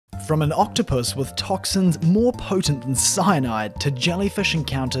From an octopus with toxins more potent than cyanide to jellyfish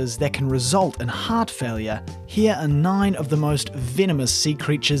encounters that can result in heart failure, here are 9 of the most venomous sea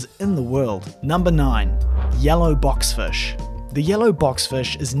creatures in the world. Number 9. Yellow boxfish. The yellow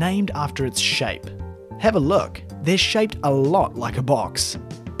boxfish is named after its shape. Have a look, they're shaped a lot like a box.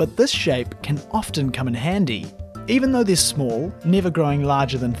 But this shape can often come in handy. Even though they're small, never growing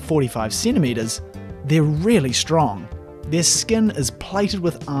larger than 45 centimeters, they're really strong. Their skin is plated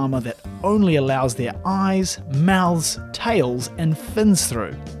with armor that only allows their eyes, mouths, tails, and fins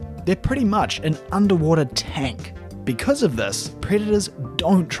through. They're pretty much an underwater tank. Because of this, predators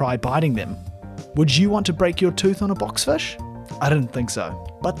don't try biting them. Would you want to break your tooth on a boxfish? I didn't think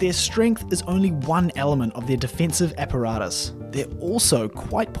so. But their strength is only one element of their defensive apparatus. They're also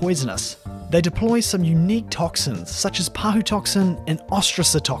quite poisonous. They deploy some unique toxins such as pahutoxin and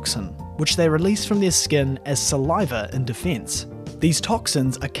ostracotoxin, which they release from their skin as saliva in defense. These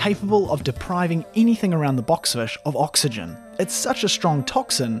toxins are capable of depriving anything around the boxfish of oxygen. It's such a strong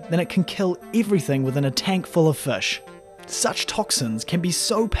toxin that it can kill everything within a tank full of fish. Such toxins can be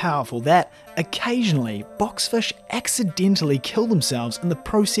so powerful that, occasionally, boxfish accidentally kill themselves in the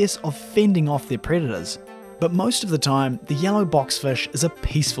process of fending off their predators. But most of the time, the yellow boxfish is a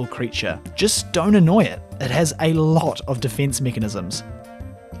peaceful creature. Just don't annoy it. It has a lot of defense mechanisms.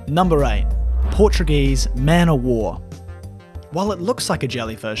 Number 8. Portuguese man-o'-war. While it looks like a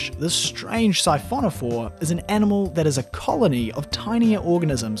jellyfish, this strange siphonophore is an animal that is a colony of tinier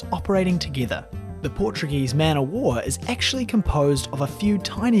organisms operating together. The Portuguese man-o'-war is actually composed of a few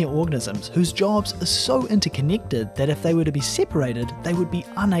tinier organisms whose jobs are so interconnected that if they were to be separated, they would be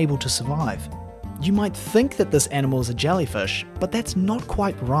unable to survive. You might think that this animal is a jellyfish, but that's not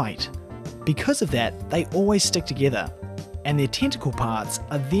quite right. Because of that, they always stick together, and their tentacle parts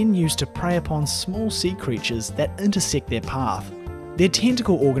are then used to prey upon small sea creatures that intersect their path. Their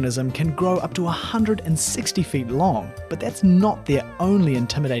tentacle organism can grow up to 160 feet long, but that's not their only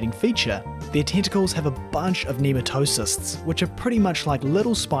intimidating feature. Their tentacles have a bunch of nematocysts, which are pretty much like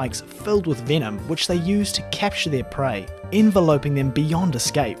little spikes filled with venom, which they use to capture their prey, enveloping them beyond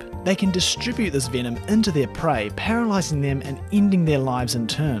escape. They can distribute this venom into their prey, paralyzing them and ending their lives in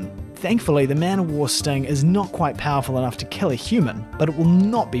turn. Thankfully, the man-o'-war sting is not quite powerful enough to kill a human, but it will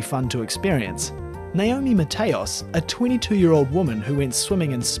not be fun to experience. Naomi Mateos, a 22-year-old woman who went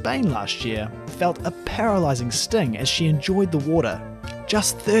swimming in Spain last year, felt a paralyzing sting as she enjoyed the water,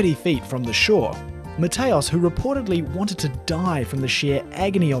 just 30 feet from the shore. Mateos, who reportedly wanted to die from the sheer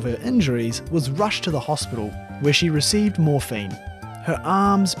agony of her injuries, was rushed to the hospital, where she received morphine. Her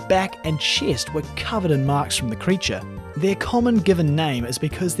arms, back, and chest were covered in marks from the creature. Their common given name is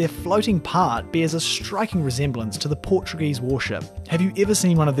because their floating part bears a striking resemblance to the Portuguese warship. Have you ever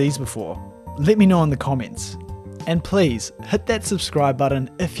seen one of these before? Let me know in the comments. And please, hit that subscribe button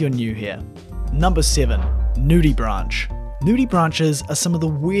if you're new here. Number 7. Nudibranch. Nudibranches are some of the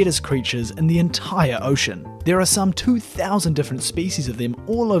weirdest creatures in the entire ocean. There are some 2,000 different species of them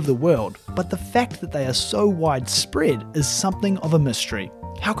all over the world, but the fact that they are so widespread is something of a mystery.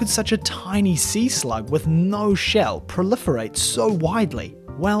 How could such a tiny sea slug with no shell proliferate so widely?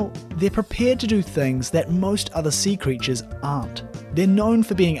 Well, they're prepared to do things that most other sea creatures aren't. They're known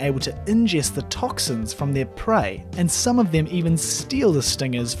for being able to ingest the toxins from their prey, and some of them even steal the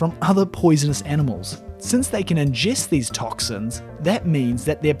stingers from other poisonous animals. Since they can ingest these toxins, that means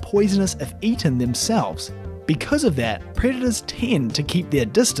that they're poisonous if eaten themselves. Because of that, predators tend to keep their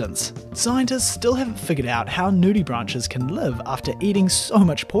distance. Scientists still haven't figured out how nudibranches can live after eating so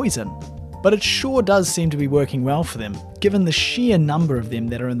much poison. But it sure does seem to be working well for them, given the sheer number of them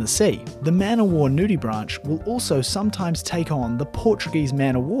that are in the sea. The man-o'-war nudibranch will also sometimes take on the Portuguese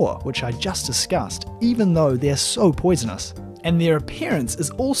man-o'-war, which I just discussed, even though they're so poisonous. And their appearance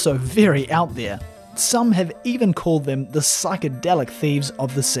is also very out there. Some have even called them the psychedelic thieves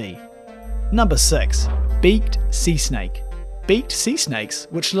of the sea. Number 6. Beaked sea snake. Beaked sea snakes,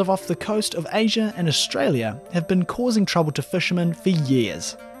 which live off the coast of Asia and Australia, have been causing trouble to fishermen for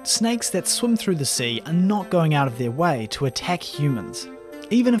years. Snakes that swim through the sea are not going out of their way to attack humans.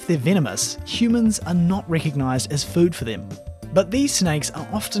 Even if they're venomous, humans are not recognised as food for them. But these snakes are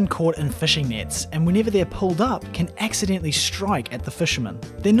often caught in fishing nets, and whenever they're pulled up, can accidentally strike at the fishermen.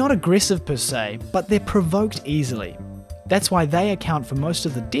 They're not aggressive per se, but they're provoked easily. That's why they account for most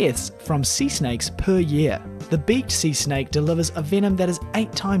of the deaths from sea snakes per year. The beaked sea snake delivers a venom that is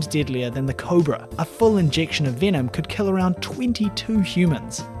 8 times deadlier than the cobra. A full injection of venom could kill around 22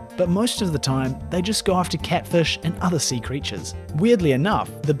 humans. but most of the time they just go after catfish and other sea creatures. Weirdly enough,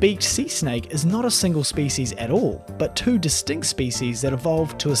 the beaked sea snake is not a single species at all, but two distinct species that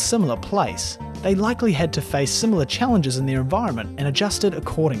evolved to a similar place. They likely had to face similar challenges in their environment and adjusted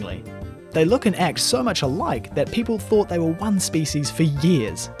accordingly. They look and act so much alike that people thought they were one species for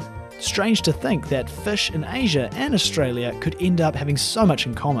years. Strange to think that fish in Asia and Australia could end up having so much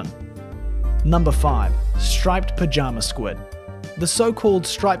in common. Number 5. Striped pajama squid. The so-called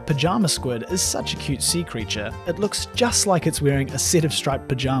striped pajama squid is such a cute sea creature, it looks just like it's wearing a set of striped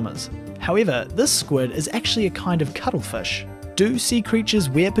pajamas. However, this squid is actually a kind of cuttlefish. Do sea creatures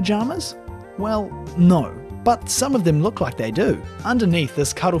wear pajamas? Well, no. But some of them look like they do. Underneath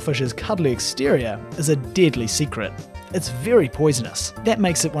this cuttlefish's cuddly exterior is a deadly secret. It's very poisonous. That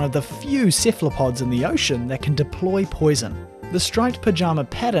makes it one of the few cephalopods in the ocean that can deploy poison. The striped pajama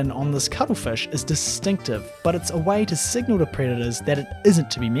pattern on this cuttlefish is distinctive, but it's a way to signal to predators that it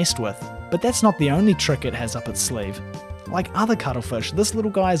isn't to be messed with. But that's not the only trick it has up its sleeve. Like other cuttlefish, this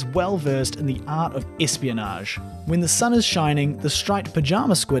little guy is well versed in the art of espionage. When the sun is shining, the striped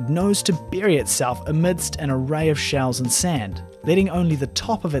pajama squid knows to bury itself amidst an array of shells and sand, letting only the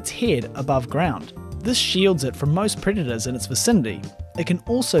top of its head above ground. This shields it from most predators in its vicinity. It can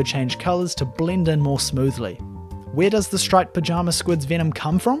also change colours to blend in more smoothly. Where does the striped pajama squid's venom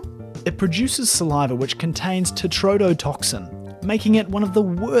come from? It produces saliva which contains toxin, making it one of the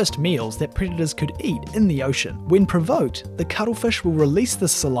worst meals that predators could eat in the ocean. When provoked, the cuttlefish will release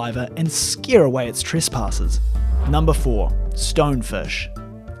this saliva and scare away its trespassers. Number 4. Stonefish.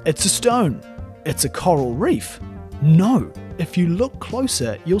 It's a stone. It's a coral reef. No. If you look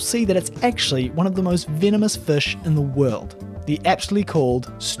closer, you'll see that it's actually one of the most venomous fish in the world. The aptly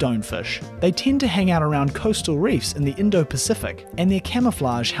called stonefish. They tend to hang out around coastal reefs in the Indo-Pacific, and their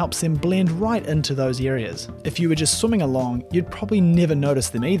camouflage helps them blend right into those areas. If you were just swimming along, you'd probably never notice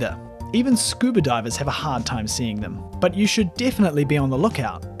them either. Even scuba divers have a hard time seeing them. But you should definitely be on the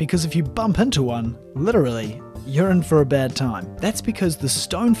lookout, because if you bump into one, literally, you're in for a bad time. That's because the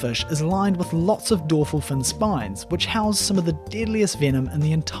stonefish is lined with lots of dorsal fin spines, which house some of the deadliest venom in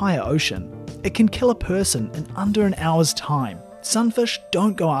the entire ocean. It can kill a person in under an hour's time. Sunfish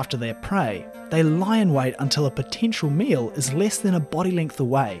don't go after their prey. They lie in wait until a potential meal is less than a body length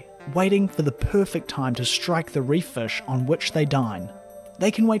away, waiting for the perfect time to strike the reef fish on which they dine. They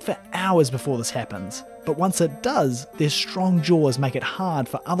can wait for hours before this happens, but once it does, their strong jaws make it hard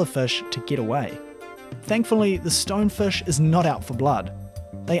for other fish to get away. Thankfully, the stonefish is not out for blood.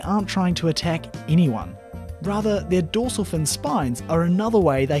 They aren't trying to attack anyone. Rather, their dorsal fin spines are another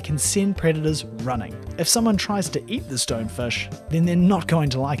way they can send predators running. If someone tries to eat the stonefish, then they're not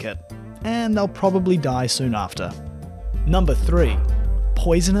going to like it, and they'll probably die soon after. Number 3.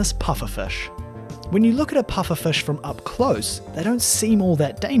 Poisonous pufferfish. When you look at a pufferfish from up close, they don't seem all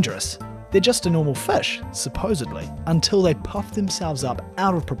that dangerous. They're just a normal fish, supposedly, until they puff themselves up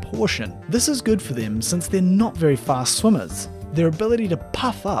out of proportion. This is good for them since they're not very fast swimmers. Their ability to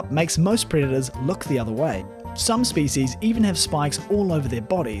puff up makes most predators look the other way. Some species even have spikes all over their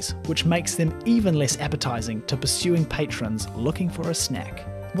bodies, which makes them even less appetizing to pursuing patrons looking for a snack.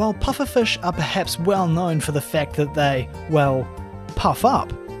 While pufferfish are perhaps well known for the fact that they, well, puff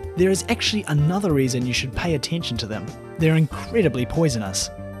up, there is actually another reason you should pay attention to them. They're incredibly poisonous.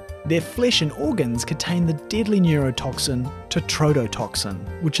 Their flesh and organs contain the deadly neurotoxin toxin,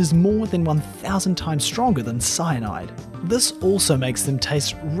 which is more than 1,000 times stronger than cyanide. This also makes them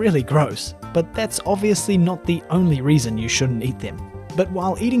taste really gross, but that's obviously not the only reason you shouldn't eat them. But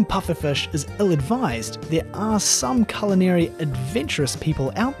while eating pufferfish is ill-advised, there are some culinary adventurous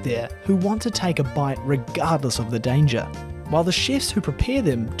people out there who want to take a bite regardless of the danger. While the chefs who prepare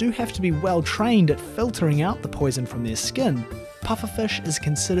them do have to be well trained at filtering out the poison from their skin, pufferfish is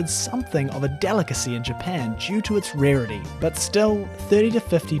considered something of a delicacy in Japan due to its rarity, but still 30 to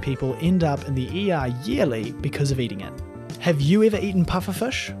 50 people end up in the ER yearly because of eating it. Have you ever eaten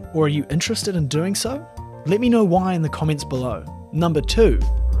pufferfish, or are you interested in doing so? Let me know why in the comments below. Number 2.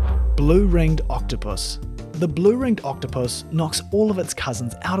 Blue-ringed octopus. The blue-ringed octopus knocks all of its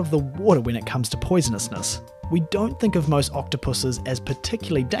cousins out of the water when it comes to poisonousness. We don't think of most octopuses as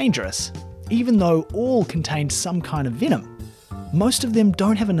particularly dangerous, even though all contain some kind of venom. Most of them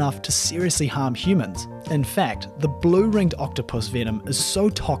don't have enough to seriously harm humans. In fact, the blue-ringed octopus venom is so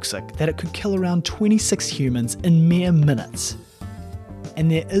toxic that it could kill around 26 humans in mere minutes.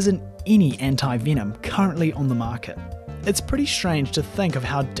 And there isn't any anti-venom currently on the market. It's pretty strange to think of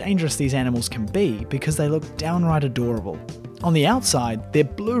how dangerous these animals can be because they look downright adorable. On the outside, their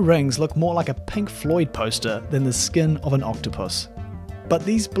blue rings look more like a Pink Floyd poster than the skin of an octopus. But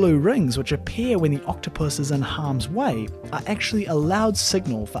these blue rings, which appear when the octopus is in harm's way, are actually a loud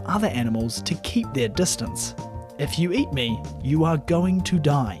signal for other animals to keep their distance. If you eat me, you are going to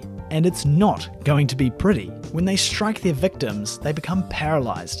die. And it's not going to be pretty. When they strike their victims, they become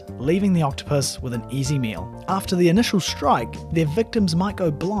paralyzed, leaving the octopus with an easy meal. After the initial strike, their victims might go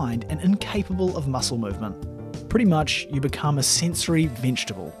blind and incapable of muscle movement. Pretty much, you become a sensory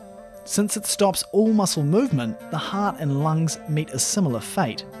vegetable. Since it stops all muscle movement, the heart and lungs meet a similar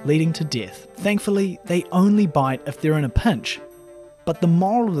fate, leading to death. Thankfully, they only bite if they're in a pinch. But the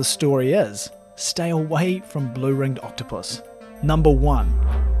moral of the story is, stay away from blue-ringed octopus. Number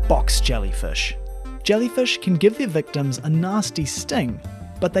 1. Box jellyfish. Jellyfish can give their victims a nasty sting,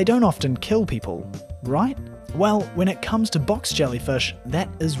 but they don't often kill people, right? Well, when it comes to box jellyfish, that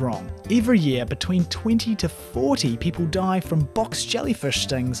is wrong. Every year, between 20 to 40 people die from box jellyfish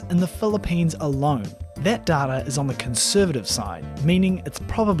stings in the Philippines alone. That data is on the conservative side, meaning it's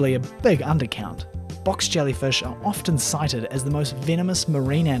probably a big undercount. Box jellyfish are often cited as the most venomous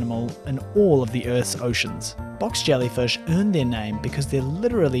marine animal in all of the Earth's oceans. Box jellyfish earn their name because they're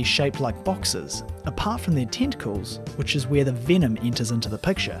literally shaped like boxes, apart from their tentacles, which is where the venom enters into the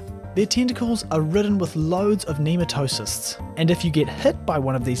picture. Their tentacles are ridden with loads of nematocysts, and if you get hit by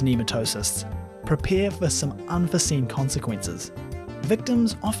one of these nematocysts, prepare for some unforeseen consequences.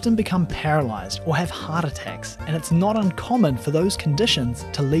 Victims often become paralyzed or have heart attacks, and it's not uncommon for those conditions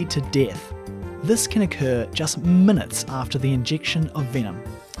to lead to death. This can occur just minutes after the injection of venom.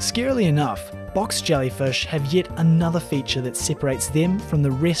 Scarily enough, box jellyfish have yet another feature that separates them from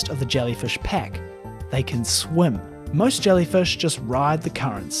the rest of the jellyfish pack. They can swim. Most jellyfish just ride the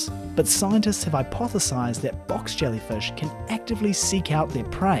currents, but scientists have hypothesized that box jellyfish can actively seek out their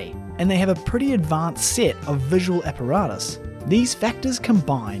prey, and they have a pretty advanced set of visual apparatus. These factors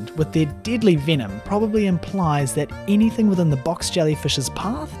combined with their deadly venom probably implies that anything within the box jellyfish's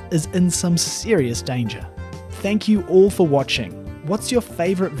path is in some serious danger. Thank you all for watching. What's your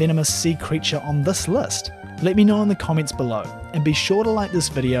favourite venomous sea creature on this list? Let me know in the comments below, and be sure to like this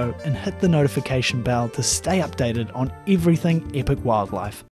video and hit the notification bell to stay updated on everything epic wildlife.